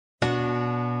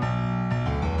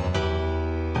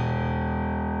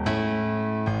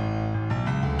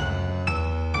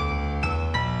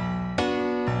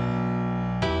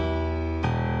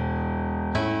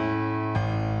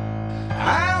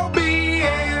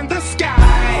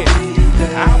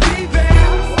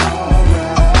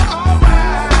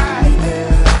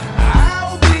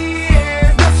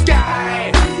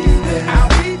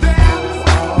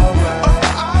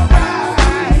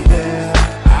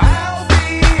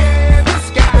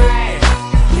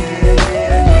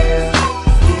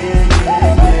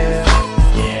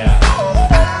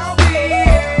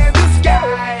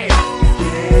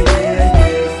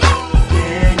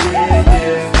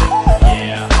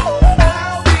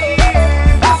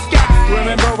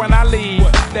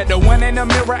in the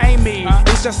mirror ain't me.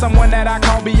 It's just someone that I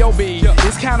call B.O.B.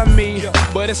 It's kinda me,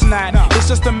 but it's not. It's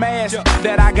just a mask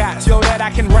that I got so that I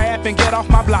can rap and get off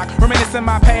my block. Reminiscing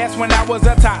my past when I was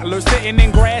a toddler, sitting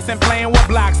in grass and playing with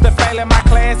blocks. To fail in my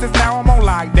classes, now I'm on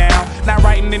lockdown. Not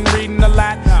writing and reading a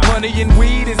lot. Money and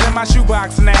weed is in my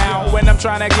shoebox now. When I'm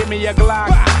trying to get me a Glock,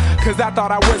 cause I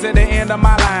thought I was at the end of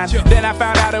my line. Then I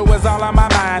found out it was all on my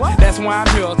mind. That's why I'm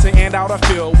here to end all the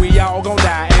field. We all gon'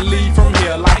 die and leave from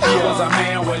here like I was a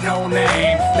man with no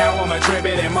name. Now I'm a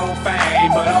tribute and more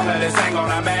fame. But all of this ain't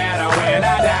gonna matter when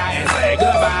I die and say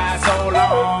goodbye. So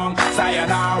long,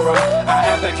 sayonara. I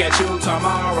have to catch you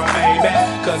tomorrow, baby.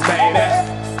 Cause baby,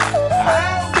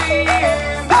 I'll be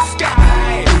in the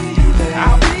sky.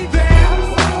 I'll be there.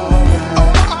 Oh,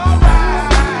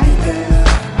 alright.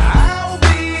 I'll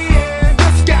be in the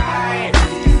sky.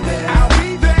 I'll be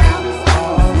there.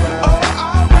 Oh,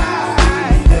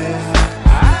 alright.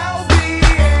 I'll be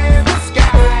in the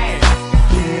sky.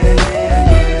 Yeah.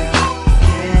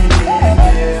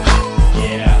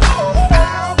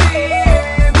 I'll be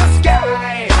in the sky.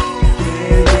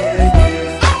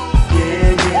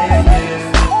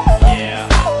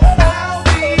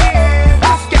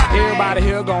 Everybody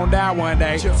here gon' die one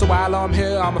day. So while I'm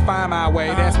here, I'ma find my way.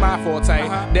 That's my forte.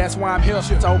 That's why I'm here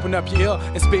to open up your ear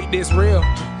and speak this real.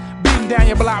 Beating down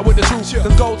your block with the truth.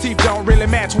 Cause gold teeth don't really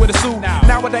match with a suit.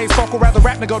 Nowadays, folk would rather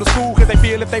rap than go to school. Cause they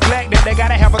feel if they black, that they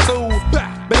gotta have a tool.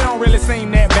 But it don't really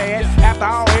seem that bad. After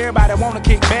all, everybody wanna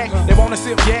kick back. They wanna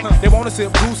sip yak, they wanna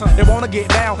sip goose. They wanna get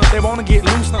down, they wanna get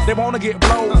loose. They wanna get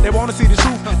blowed, they wanna see the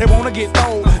truth. They wanna get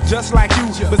told, just like you.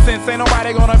 But since ain't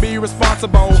nobody gonna be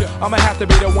responsible, I'ma have to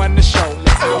be the one to show.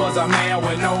 I was a man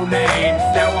with no name.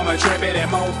 Now I'm a tribute and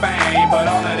more fame. But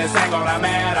all of this ain't gonna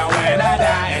matter when I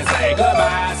die and say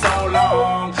goodbye. So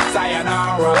long,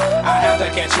 sayonara. I have to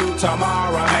catch you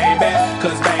tomorrow, baby.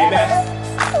 Cause baby,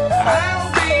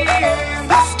 I'll be in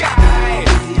the sky.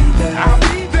 I'll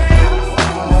be there.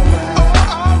 Oh,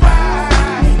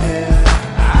 alright.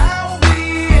 I'll be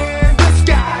in the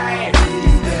sky.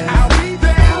 I'll be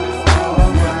there.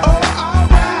 Oh,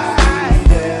 alright.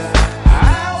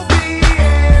 I'll be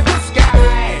in the sky.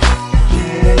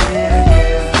 Yeah.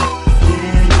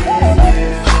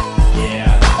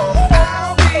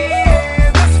 I'll be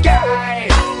in the sky.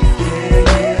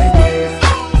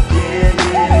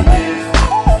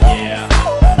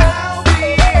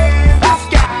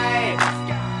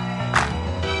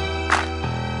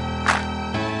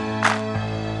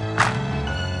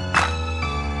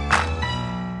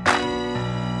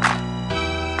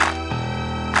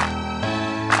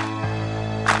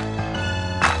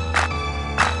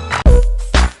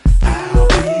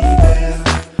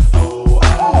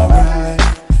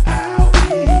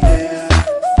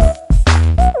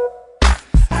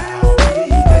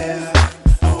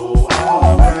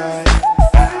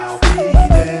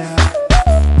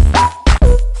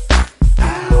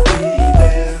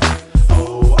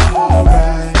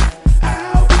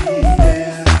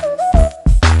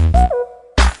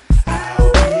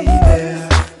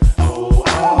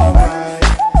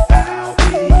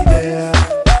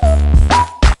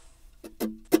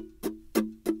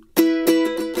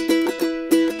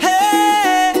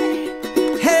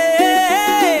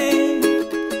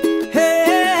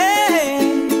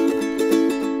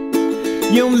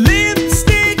 You live